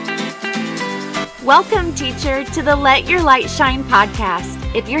Welcome, teacher, to the Let Your Light Shine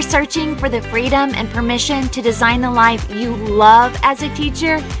podcast. If you're searching for the freedom and permission to design the life you love as a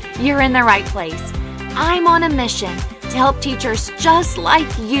teacher, you're in the right place. I'm on a mission to help teachers just like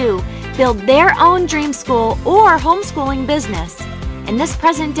you build their own dream school or homeschooling business. In this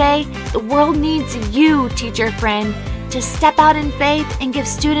present day, the world needs you, teacher friend, to step out in faith and give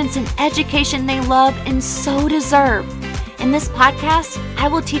students an education they love and so deserve. In this podcast, I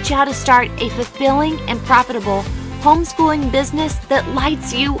will teach you how to start a fulfilling and profitable homeschooling business that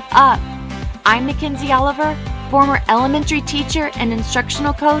lights you up. I'm Mackenzie Oliver, former elementary teacher and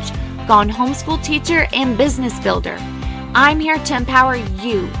instructional coach, gone homeschool teacher and business builder. I'm here to empower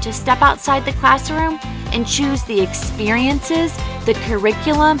you to step outside the classroom and choose the experiences, the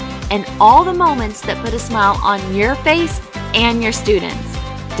curriculum, and all the moments that put a smile on your face and your students.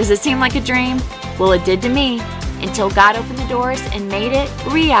 Does it seem like a dream? Well, it did to me, until God opened the doors and made it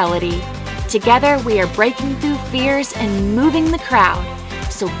reality. Together, we are breaking through fears and moving the crowd.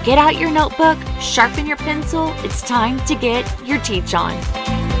 So get out your notebook, sharpen your pencil. It's time to get your teach on.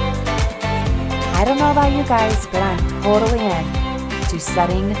 I don't know about you guys, but I'm totally in to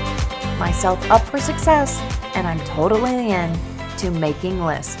setting myself up for success, and I'm totally in to making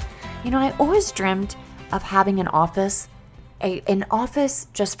lists. You know, I always dreamed of having an office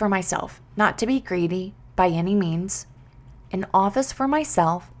just for myself, not to be greedy by any means, an office for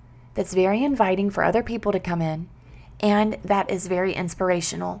myself that's very inviting for other people to come in and that is very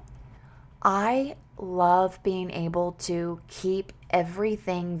inspirational. I love being able to keep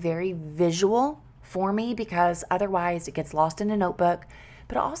everything very visual for me because otherwise it gets lost in a notebook,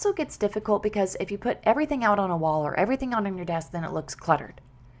 but it also gets difficult because if you put everything out on a wall or everything out on your desk, then it looks cluttered.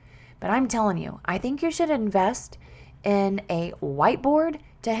 But I'm telling you, I think you should invest in a whiteboard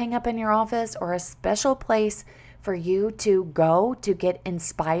to hang up in your office or a special place for you to go to get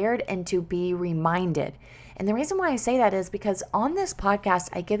inspired and to be reminded. And the reason why I say that is because on this podcast,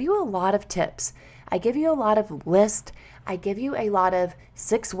 I give you a lot of tips. I give you a lot of lists. I give you a lot of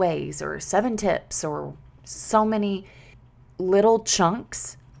 6 ways or 7 tips or so many little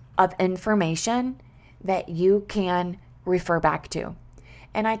chunks of information that you can refer back to.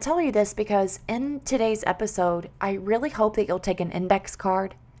 And I tell you this because in today's episode, I really hope that you'll take an index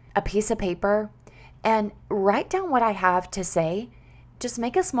card, a piece of paper, and write down what I have to say. Just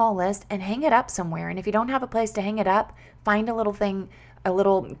make a small list and hang it up somewhere. And if you don't have a place to hang it up, find a little thing, a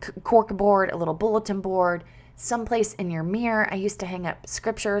little cork board, a little bulletin board, someplace in your mirror. I used to hang up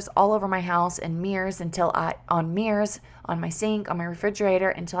scriptures all over my house and mirrors on my sink, on my refrigerator,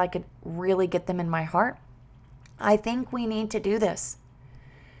 until I could really get them in my heart. I think we need to do this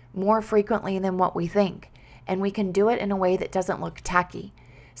more frequently than what we think. And we can do it in a way that doesn't look tacky.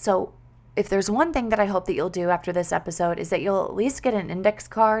 So if there's one thing that I hope that you'll do after this episode is that you'll at least get an index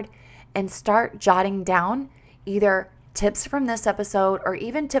card and start jotting down either tips from this episode or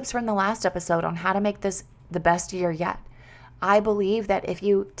even tips from the last episode on how to make this the best year yet. I believe that if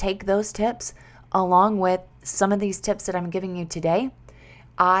you take those tips along with some of these tips that I'm giving you today,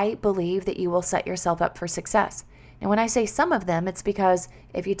 I believe that you will set yourself up for success. And when I say some of them, it's because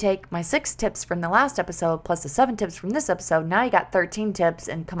if you take my 6 tips from the last episode plus the 7 tips from this episode, now you got 13 tips.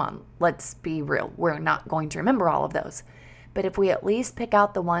 And come on, let's be real. We're not going to remember all of those. But if we at least pick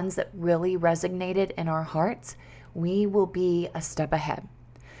out the ones that really resonated in our hearts, we will be a step ahead.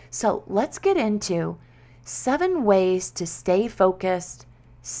 So let's get into 7 ways to stay focused,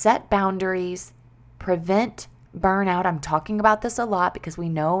 set boundaries, prevent burnout. I'm talking about this a lot because we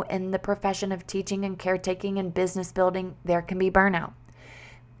know in the profession of teaching and caretaking and business building, there can be burnout.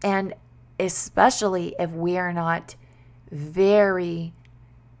 And especially if we are not very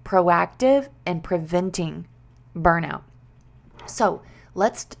proactive in preventing burnout. So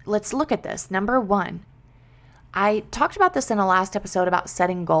let's look at this. Number 1, I talked about this in a last episode about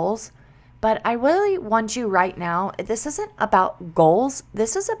setting goals, but I really want you right now, this isn't about goals.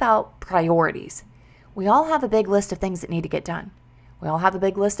 This is about priorities. We all have a big list of things that need to get done. We all have a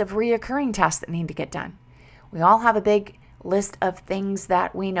big list of reoccurring tasks that need to get done. We all have a big list of things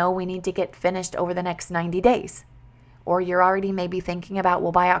that we know we need to get finished over the next 90 days. Or you're already maybe thinking about,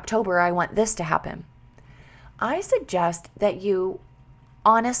 well, by October, I want this to happen. I suggest that you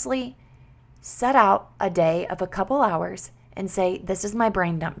honestly set out a day of a couple hours and say, this is my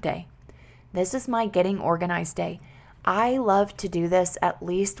brain dump day. This is my getting organized day. I love to do this at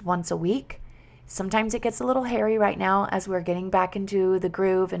least once a week. Sometimes it gets a little hairy right now as we're getting back into the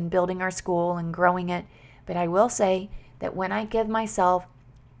groove and building our school and growing it. But I will say that when I give myself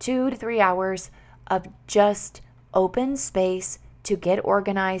 2 to 3 hours of just open space to get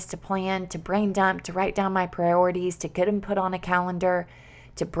organized, to plan, to brain dump, to write down my priorities, to get them put on a calendar,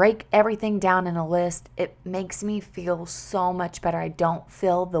 to break everything down in a list, it makes me feel so much better. I don't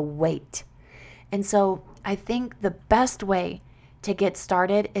feel the weight. And so I think the best way to get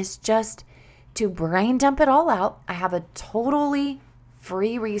started is just to brain dump it all out. I have a totally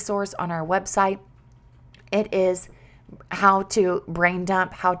free resource on our website. It is how to brain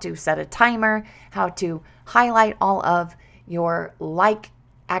dump, how to set a timer, how to highlight all of your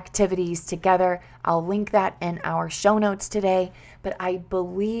activities together. I'll link that in our show notes today. But I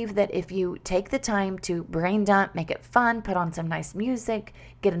believe that if you take the time to brain dump, make it fun, put on some nice music,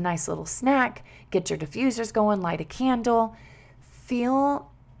 get a nice little snack, get your diffusers going, light a candle,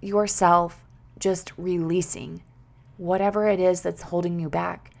 feel yourself just releasing whatever it is that's holding you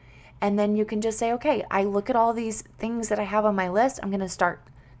back. And then you can just say, okay, I look at all these things that I have on my list. I'm going to start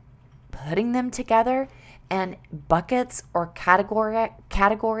putting them together in buckets or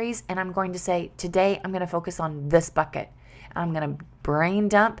categories. And I'm going to say, today I'm going to focus on this bucket. I'm going to brain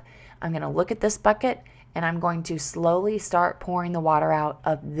dump. I'm going to look at this bucket and I'm going to slowly start pouring the water out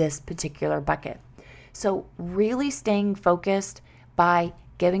of this particular bucket. So really staying focused by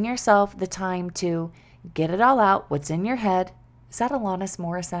giving yourself the time to get it all out, what's in your head. Is that Alanis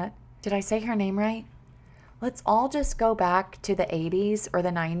Morissette? Did I say her name right? Let's all just go back to the 80s or the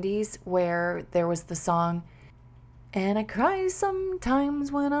 90s where there was the song, and I cry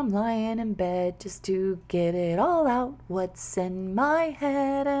sometimes when I'm lying in bed just to get it all out, what's in my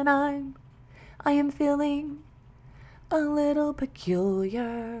head, and I am feeling a little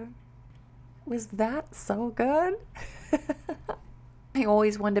peculiar. Was that so good? I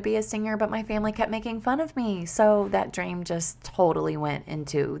always wanted to be a singer, but my family kept making fun of me. So that dream just totally went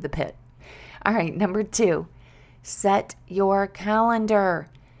into the pit. All right, number 2, set your calendar.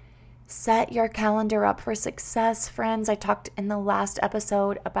 Set your calendar up for success, friends. I talked in the last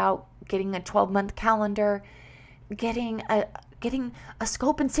episode about getting a 12-month calendar, getting a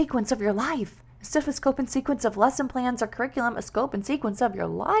scope and sequence of your life. Instead of a scope and sequence of lesson plans or curriculum, a scope and sequence of your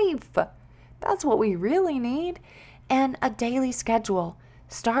life. That's what we really need. And a daily schedule.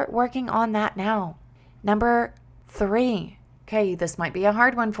 Start working on that now. Number 3. Okay, this might be a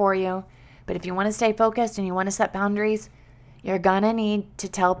hard one for you, but if you want to stay focused and you want to set boundaries, you're going to need to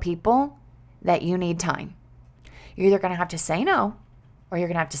tell people that you need time. You're either going to have to say no, or you're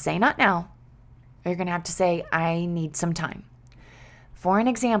going to have to say not now, or you're going to have to say, I need some time. For an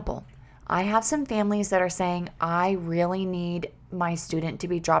example, I have some families that are saying, I really need my student to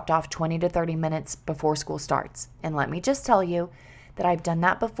be dropped off 20 to 30 minutes before school starts. And let me just tell you that I've done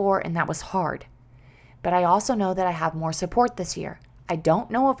that before and that was hard. But I also know that I have more support this year. I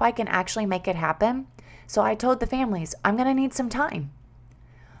don't know if I can actually make it happen. So I told the families, I'm going to need some time.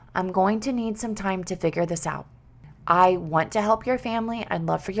 I'm going to need some time to figure this out. I want to help your family. I'd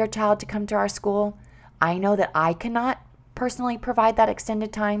love for your child to come to our school. I know that I cannot personally provide that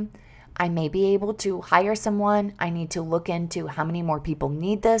extended time. I may be able to hire someone. I need to look into how many more people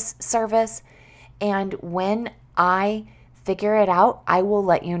need this service. And when I figure it out, I will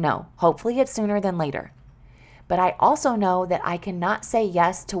let you know. Hopefully it's sooner than later. But I also know that I cannot say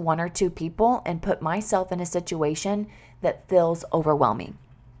yes to 1 or 2 people and put myself in a situation that feels overwhelming.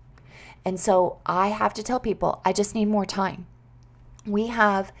 And so I have to tell people, I just need more time. We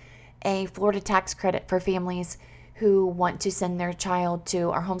have a Florida tax credit for families who want to send their child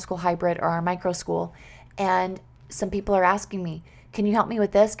to our homeschool hybrid or our micro school. And some people are asking me, can you help me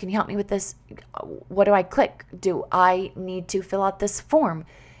with this? Can you help me with this? What do I click? Do I need to fill out this form?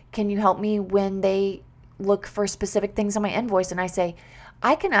 Can you help me when they look for specific things on my invoice? And I say,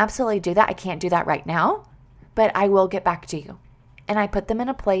 I can absolutely do that. I can't do that right now, but I will get back to you. And I put them in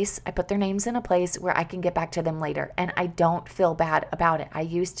a place, I put their names in a place where I can get back to them later. And I don't feel bad about it. I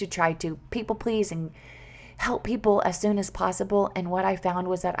used to try to people please and help people as soon as possible. And what I found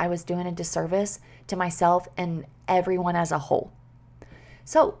was that I was doing a disservice to myself and everyone as a whole.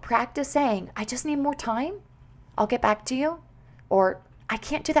 So practice saying, I just need more time. I'll get back to you. Or I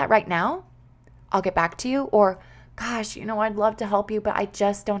can't do that right now. I'll get back to you. Or, gosh, I'd love to help you, but I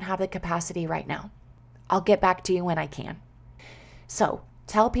just don't have the capacity right now. I'll get back to you when I can. So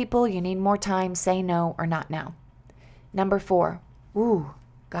tell people you need more time, say no or not now. Number 4,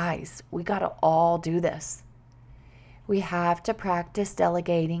 guys, we got to all do this. We have to practice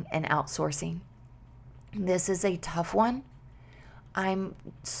delegating and outsourcing. This is a tough one. I'm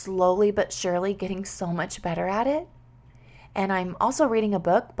slowly but surely getting so much better at it. And I'm also reading a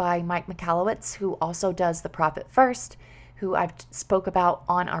book by Mike Michalowicz, who also does the Profit First, who I've spoke about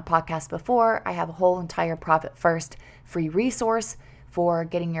on our podcast before. I have a whole entire Profit First free resource for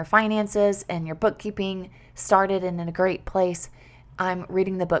getting your finances and your bookkeeping started and in a great place. I'm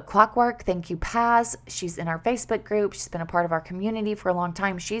reading the book Clockwork. Thank you, Paz. She's in our Facebook group. She's been a part of our community for a long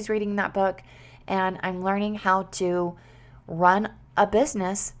time. She's reading that book. And I'm learning how to run a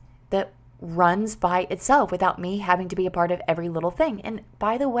business that runs by itself without me having to be a part of every little thing. And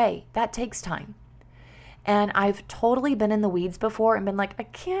by the way, that takes time. And I've totally been in the weeds before and been like, I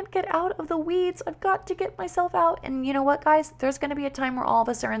can't get out of the weeds. I've got to get myself out. And you know what, guys? There's going to be a time where all of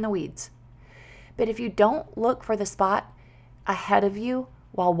us are in the weeds. But if you don't look for the spot ahead of you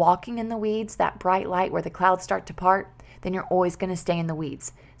while walking in the weeds, that bright light where the clouds start to part, then you're always going to stay in the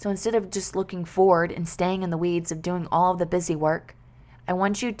weeds. So instead of just looking forward and staying in the weeds of doing all of the busy work, I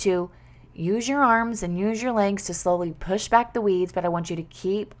want you to use your arms and use your legs to slowly push back the weeds, but I want you to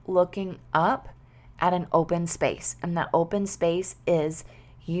keep looking up at an open space. And that open space is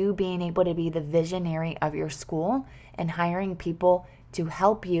you being able to be the visionary of your school and hiring people to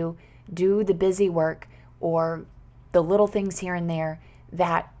help you do the busy work or the little things here and there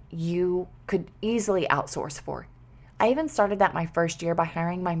that you could easily outsource for. I even started that my first year by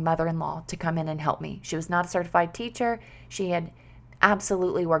hiring my mother-in-law to come in and help me. She was not a certified teacher. She had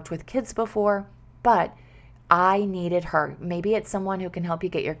absolutely worked with kids before, but I needed her. Maybe it's someone who can help you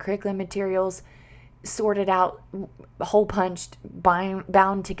get your curriculum materials sorted out, hole punched,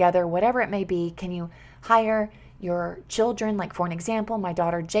 bound together, whatever it may be. Can you hire your children? Like, for an example, my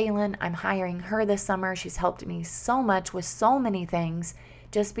daughter Jalen, I'm hiring her this summer. She's helped me so much with so many things.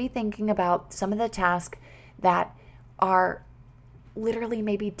 Just be thinking about some of the tasks that are literally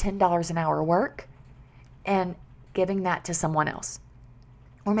maybe $10 an hour work and giving that to someone else.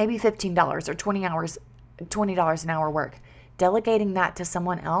 Or maybe $15 or $20 an hour work. Delegating that to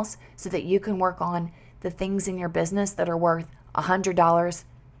someone else so that you can work on the things in your business that are worth $100, $200,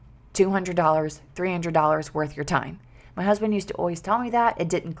 $300 worth your time. My husband used to always tell me that. It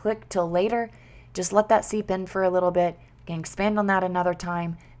didn't click till later. Just let that seep in for a little bit. We can expand on that another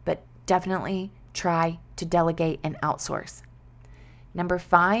time, but definitely try to delegate and outsource. Number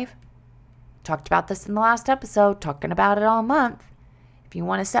 5, talked about this in the last episode, talking about it all month. If you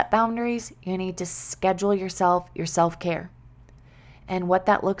want to set boundaries, you need to schedule yourself your self-care. And what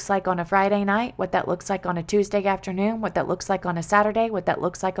that looks like on a Friday night, what that looks like on a Tuesday afternoon, what that looks like on a Saturday, what that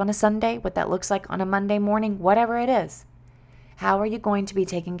looks like on a Sunday, what that looks like on a Monday morning, whatever it is. How are you going to be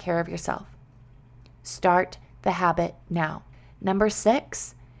taking care of yourself? Start the habit now. Number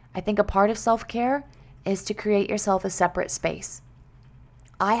 6, I think a part of self-care is to create yourself a separate space.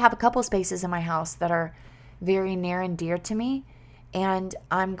 I have a couple spaces in my house that are very near and dear to me, and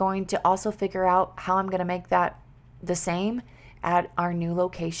I'm going to also figure out how I'm going to make that the same at our new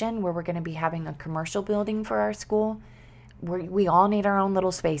location where we're going to be having a commercial building for our school. We all need our own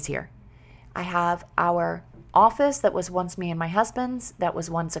little space here. I have our office that was once me and my husband's, that was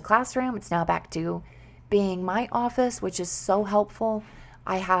once a classroom. It's now back to being my office, which is so helpful.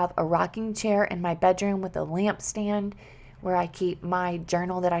 I have a rocking chair in my bedroom with a lamp stand where I keep my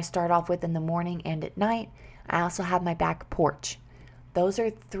journal that I start off with in the morning and at night. I also have my back porch. Those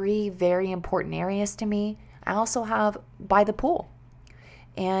are 3 very important areas to me. I also have by the pool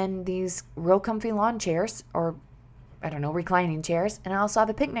and these real comfy lawn chairs, or reclining chairs. And I also have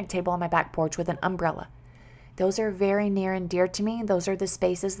a picnic table on my back porch with an umbrella. Those are very near and dear to me. Those are the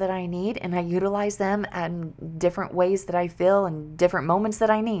spaces that I need, and I utilize them in different ways that I feel and different moments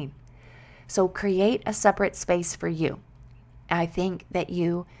that I need. So create a separate space for you. I think that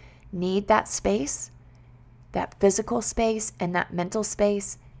you need that space, that physical space and that mental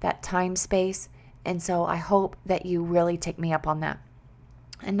space, that time space. And so I hope that you really take me up on that.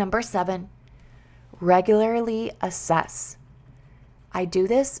 And number 7, regularly assess. I do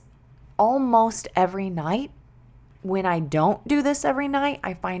this almost every night. When I don't do this every night,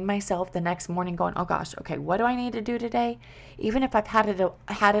 I find myself the next morning going, oh gosh, okay, what do I need to do today? Even if I've had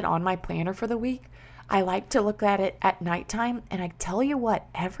it on my planner for the week, I like to look at it at nighttime. And I tell you what,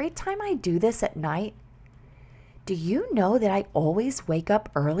 every time I do this at night, do you know that I always wake up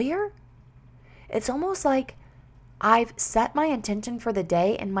earlier? It's almost like I've set my intention for the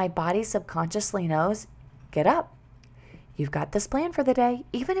day and my body subconsciously knows, get up. You've got this plan for the day,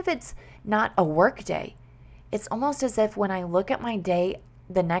 even if it's not a work day. It's almost as if when I look at my day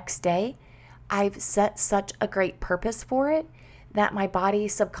the next day, I've set such a great purpose for it that my body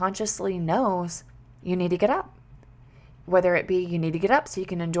subconsciously knows you need to get up. Whether it be you need to get up so you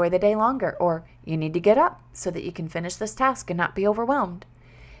can enjoy the day longer, or you need to get up so that you can finish this task and not be overwhelmed.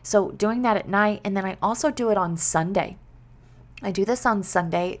 So doing that at night, and then I also do it on Sunday. I do this on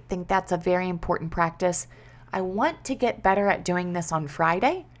Sunday. I think that's a very important practice. I want to get better at doing this on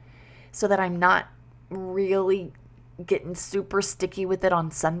Friday so that I'm not really getting super sticky with it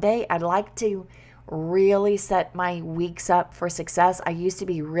on Sunday. I'd like to really set my weeks up for success. I used to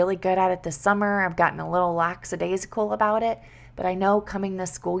be really good at it this summer. I've gotten a little lackadaisical about it, but I know coming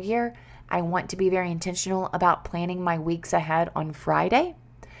this school year, I want to be very intentional about planning my weeks ahead on Friday.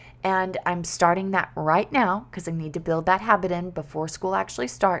 And I'm starting that right now because I need to build that habit in before school actually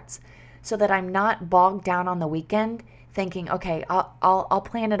starts so that I'm not bogged down on the weekend thinking, okay, I'll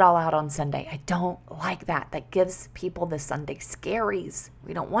plan it all out on Sunday. I don't like that. That gives people the Sunday scaries.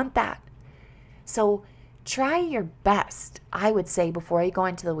 We don't want that. So try your best, I would say, before you go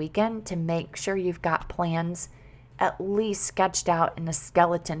into the weekend to make sure you've got plans at least sketched out in a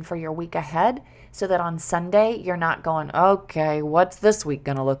skeleton for your week ahead so that on Sunday you're not going, okay, what's this week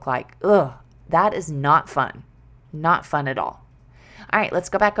going to look like? Ugh, that is not fun. Not fun at all. All right, let's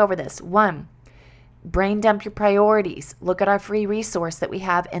go back over this. 1, brain dump your priorities. Look at our free resource that we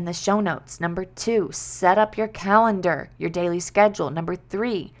have in the show notes. Number 2, set up your calendar, your daily schedule. Number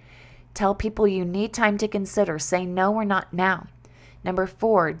 3, tell people you need time to consider. Say no or not now. Number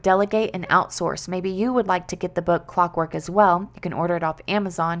 4, delegate and outsource. Maybe you would like to get the book Clockwork as well. You can order it off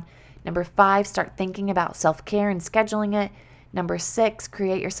Amazon. Number 5, start thinking about self-care and scheduling it. Number 6,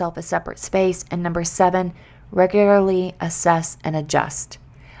 create yourself a separate space. And number 7, regularly assess and adjust.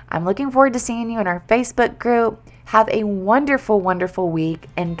 I'm looking forward to seeing you in our Facebook group. Have a wonderful, wonderful week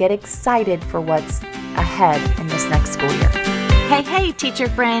and get excited for what's ahead in this next school year. Hey, teacher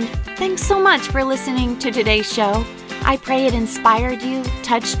friend. Thanks so much for listening to today's show. I pray it inspired you,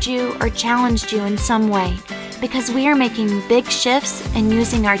 touched you, or challenged you in some way, because we are making big shifts and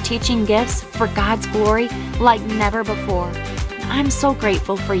using our teaching gifts for God's glory like never before. I'm so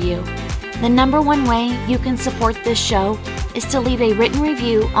grateful for you. The number one way you can support this show is to leave a written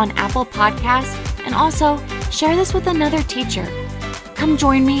review on Apple Podcasts and also share this with another teacher. Come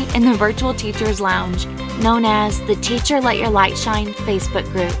join me in the Virtual Teachers Lounge, known as the Teacher Let Your Light Shine Facebook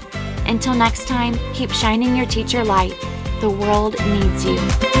group. Until next time, keep shining your teacher light. The world needs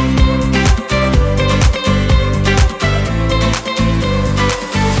you.